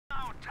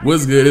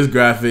What's good? It's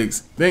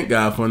Graphix. Thank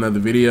God for another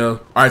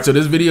video. Alright, so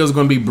this video is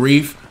going to be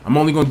brief. I'm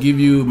only going to give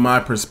you my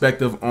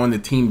perspective on the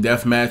team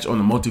deathmatch on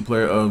the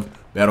multiplayer of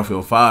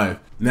Battlefield 5.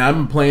 Now, I've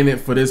been playing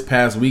it for this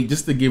past week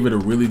just to give it a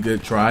really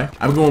good try.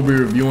 I'm going to be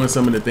reviewing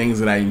some of the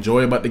things that I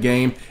enjoy about the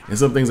game and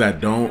some things I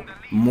don't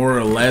more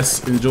or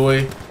less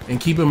enjoy.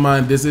 And keep in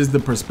mind, this is the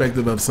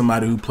perspective of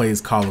somebody who plays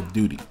Call of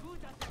Duty.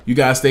 You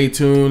guys stay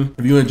tuned.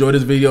 If you enjoyed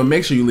this video,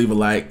 make sure you leave a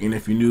like. And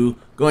if you're new,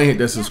 go ahead and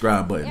hit that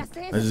subscribe button.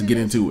 Let's just get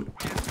into it.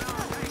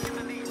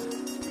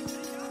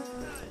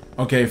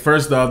 Okay,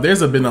 first off,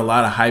 there's been a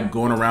lot of hype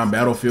going around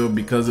Battlefield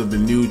because of the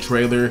new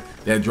trailer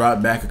that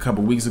dropped back a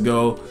couple weeks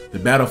ago, the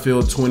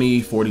Battlefield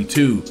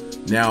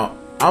 2042. Now,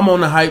 I'm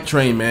on the hype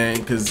train, man,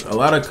 because a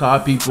lot of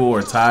COD people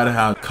are tired of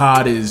how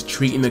COD is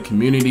treating the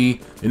community.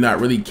 They're not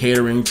really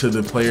catering to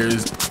the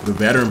players, the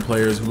veteran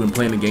players who've been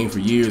playing the game for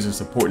years and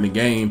supporting the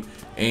game.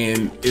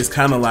 And it's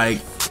kind of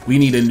like we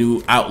need a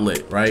new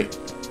outlet, right?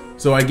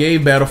 So I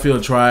gave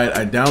Battlefield a try.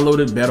 I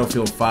downloaded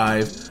Battlefield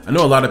 5. I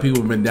know a lot of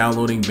people have been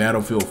downloading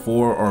Battlefield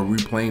 4 or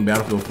replaying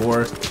Battlefield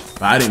 4,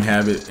 but I didn't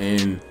have it.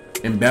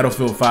 And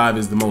Battlefield 5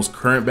 is the most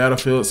current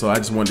Battlefield, so I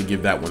just wanted to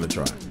give that one a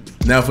try.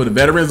 Now for the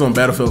veterans on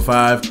Battlefield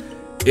 5,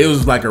 it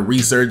was like a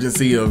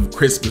resurgency of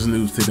Christmas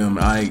news to them.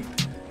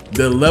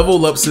 The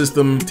level up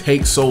system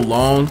takes so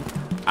long.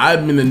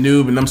 I've been a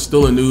noob and I'm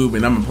still a noob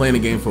and I've been playing the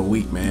game for a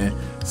week, man.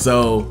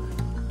 So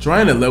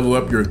trying to level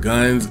up your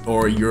guns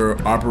or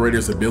your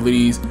operator's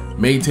abilities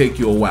may take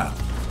you a while.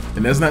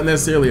 And that's not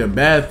necessarily a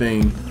bad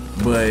thing,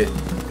 but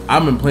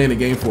I've been playing the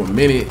game for a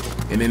minute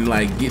and then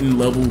like getting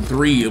level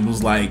 3, it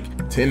was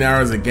like 10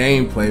 hours of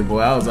gameplay. Boy,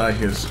 I was out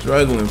here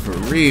struggling for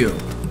real.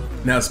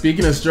 Now,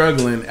 speaking of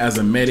struggling, as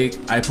a medic,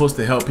 I'm supposed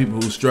to help people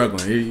who's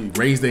struggling. They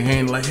raise their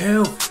hand like,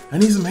 help, I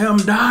need some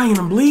help, I'm dying,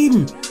 I'm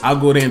bleeding. I'll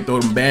go there and throw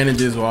them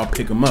bandages or I'll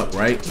pick them up,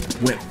 right?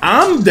 When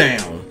I'm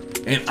down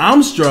and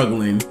I'm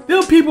struggling,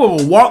 there people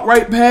will walk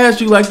right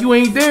past you like you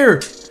ain't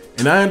there.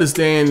 And I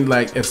understand,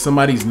 like, if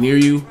somebody's near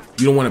you,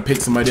 you don't want to pick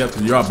somebody up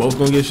because y'all both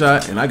gonna get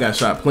shot, and I got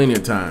shot plenty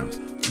of times.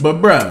 But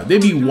bruh, they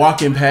be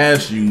walking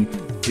past you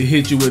to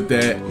hit you with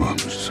that. I'm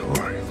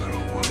sorry, little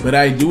one. But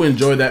I do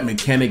enjoy that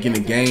mechanic in the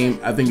game.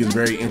 I think it's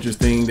very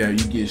interesting that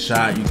you get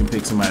shot, you can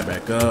pick somebody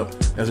back up.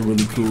 That's a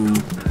really cool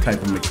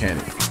type of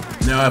mechanic.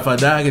 Now, if I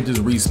die, I can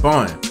just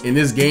respawn. In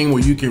this game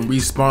where you can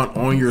respawn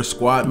on your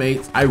squad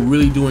mates, I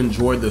really do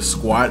enjoy the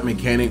squad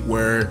mechanic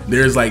where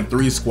there's like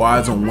 3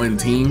 squads on one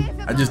team.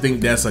 I just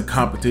think that's a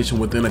competition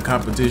within a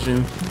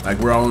competition. Like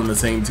we're all on the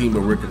same team,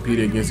 but we're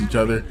competing against each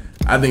other.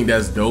 I think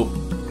that's dope.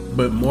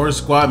 But more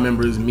squad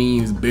members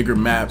means bigger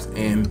maps,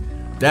 and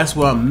that's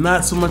why I'm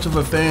not so much of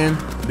a fan.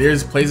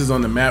 There's places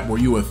on the map where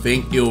you would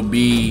think it'll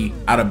be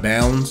out of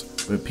bounds,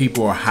 but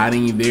people are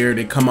hiding there.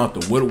 They come out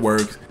the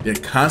woodwork. They're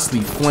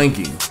constantly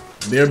flanking.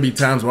 There'll be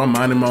times where I'm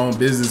minding my own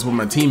business with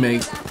my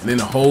teammates and then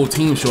the whole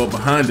team show up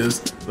behind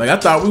us. Like I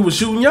thought we were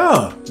shooting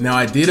y'all. Now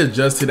I did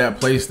adjust to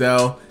that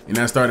playstyle and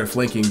I started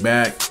flanking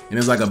back, and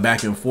it's like a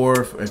back and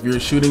forth. If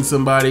you're shooting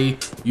somebody,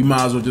 you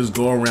might as well just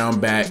go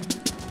around back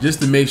just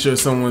to make sure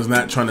someone's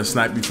not trying to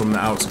snipe you from the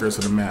outskirts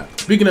of the map.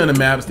 Speaking of the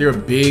maps, they're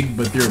big,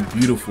 but they're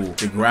beautiful.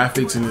 The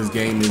graphics in this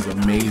game is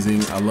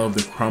amazing. I love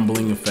the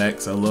crumbling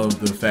effects. I love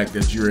the fact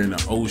that you're in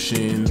the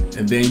ocean,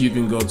 and then you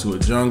can go to a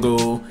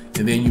jungle,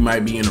 and then you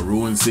might be in a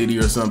ruined city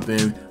or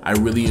something. I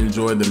really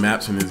enjoy the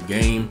maps in this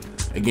game.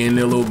 Again,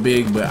 they're a little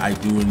big, but I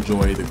do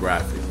enjoy the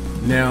graphics.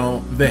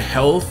 Now, the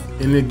health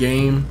in the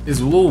game is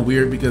a little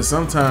weird because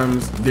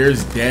sometimes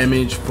there's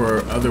damage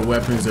for other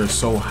weapons that are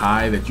so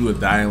high that you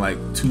would die in like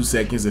 2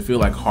 seconds. It feel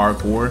like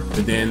hardcore.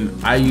 But then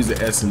I use the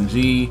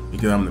SMG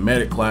because I'm the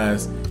medic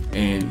class,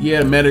 and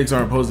yeah, medics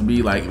aren't supposed to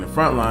be like in the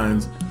front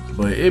lines,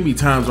 but it'd be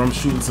times where I'm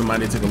shooting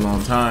somebody that take a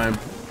long time,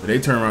 but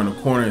they turn around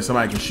the corner and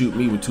somebody can shoot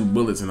me with 2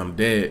 bullets and I'm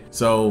dead.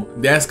 So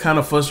that's kind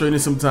of frustrating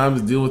sometimes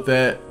to deal with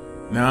that.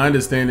 Now I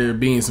understand there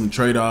being some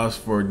trade-offs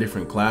for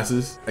different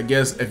classes. I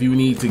guess if you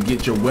need to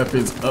get your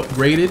weapons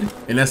upgraded,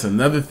 and that's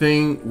another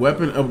thing,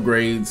 weapon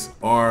upgrades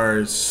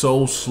are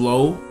so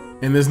slow,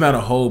 and there's not a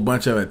whole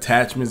bunch of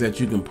attachments that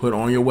you can put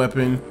on your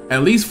weapon,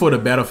 at least for the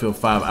Battlefield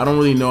 5. I don't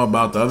really know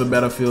about the other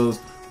Battlefields,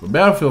 but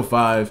Battlefield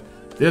 5,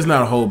 there's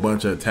not a whole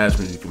bunch of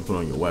attachments you can put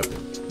on your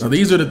weapon. Now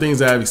these are the things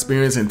that I've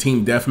experienced in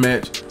Team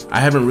Deathmatch.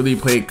 I haven't really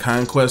played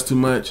Conquest too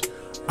much.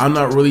 I'm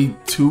not really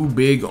too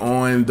big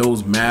on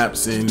those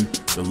maps and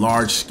the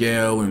large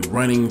scale and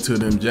running to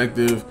the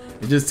objective.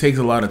 It just takes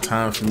a lot of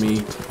time for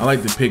me. I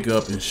like to pick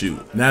up and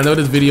shoot. Now I know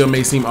this video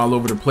may seem all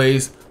over the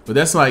place, but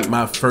that's like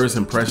my first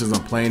impressions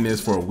on playing this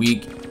for a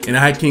week. And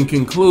I can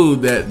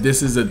conclude that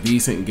this is a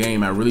decent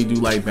game. I really do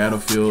like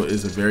Battlefield.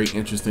 It's a very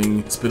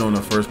interesting spin on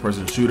a first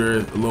person shooter,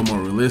 a little more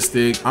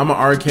realistic. I'm an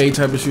arcade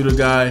type of shooter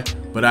guy,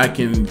 but I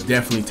can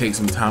definitely take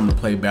some time to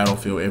play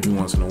Battlefield every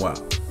once in a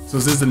while. So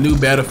since the new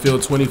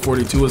Battlefield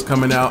 2042 is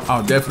coming out,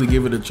 I'll definitely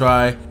give it a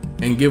try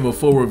and give a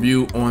full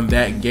review on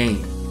that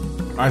game.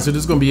 Alright, so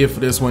this is going to be it for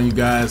this one, you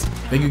guys.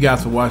 Thank you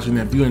guys for watching.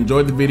 If you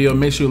enjoyed the video,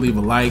 make sure you leave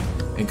a like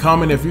and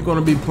comment if you're going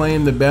to be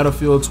playing the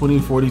Battlefield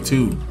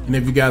 2042. And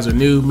if you guys are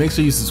new, make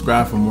sure you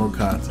subscribe for more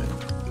content.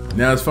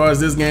 Now, as far as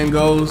this game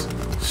goes,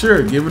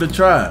 Sure, give it a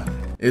try.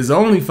 It's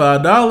only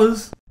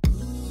 $5.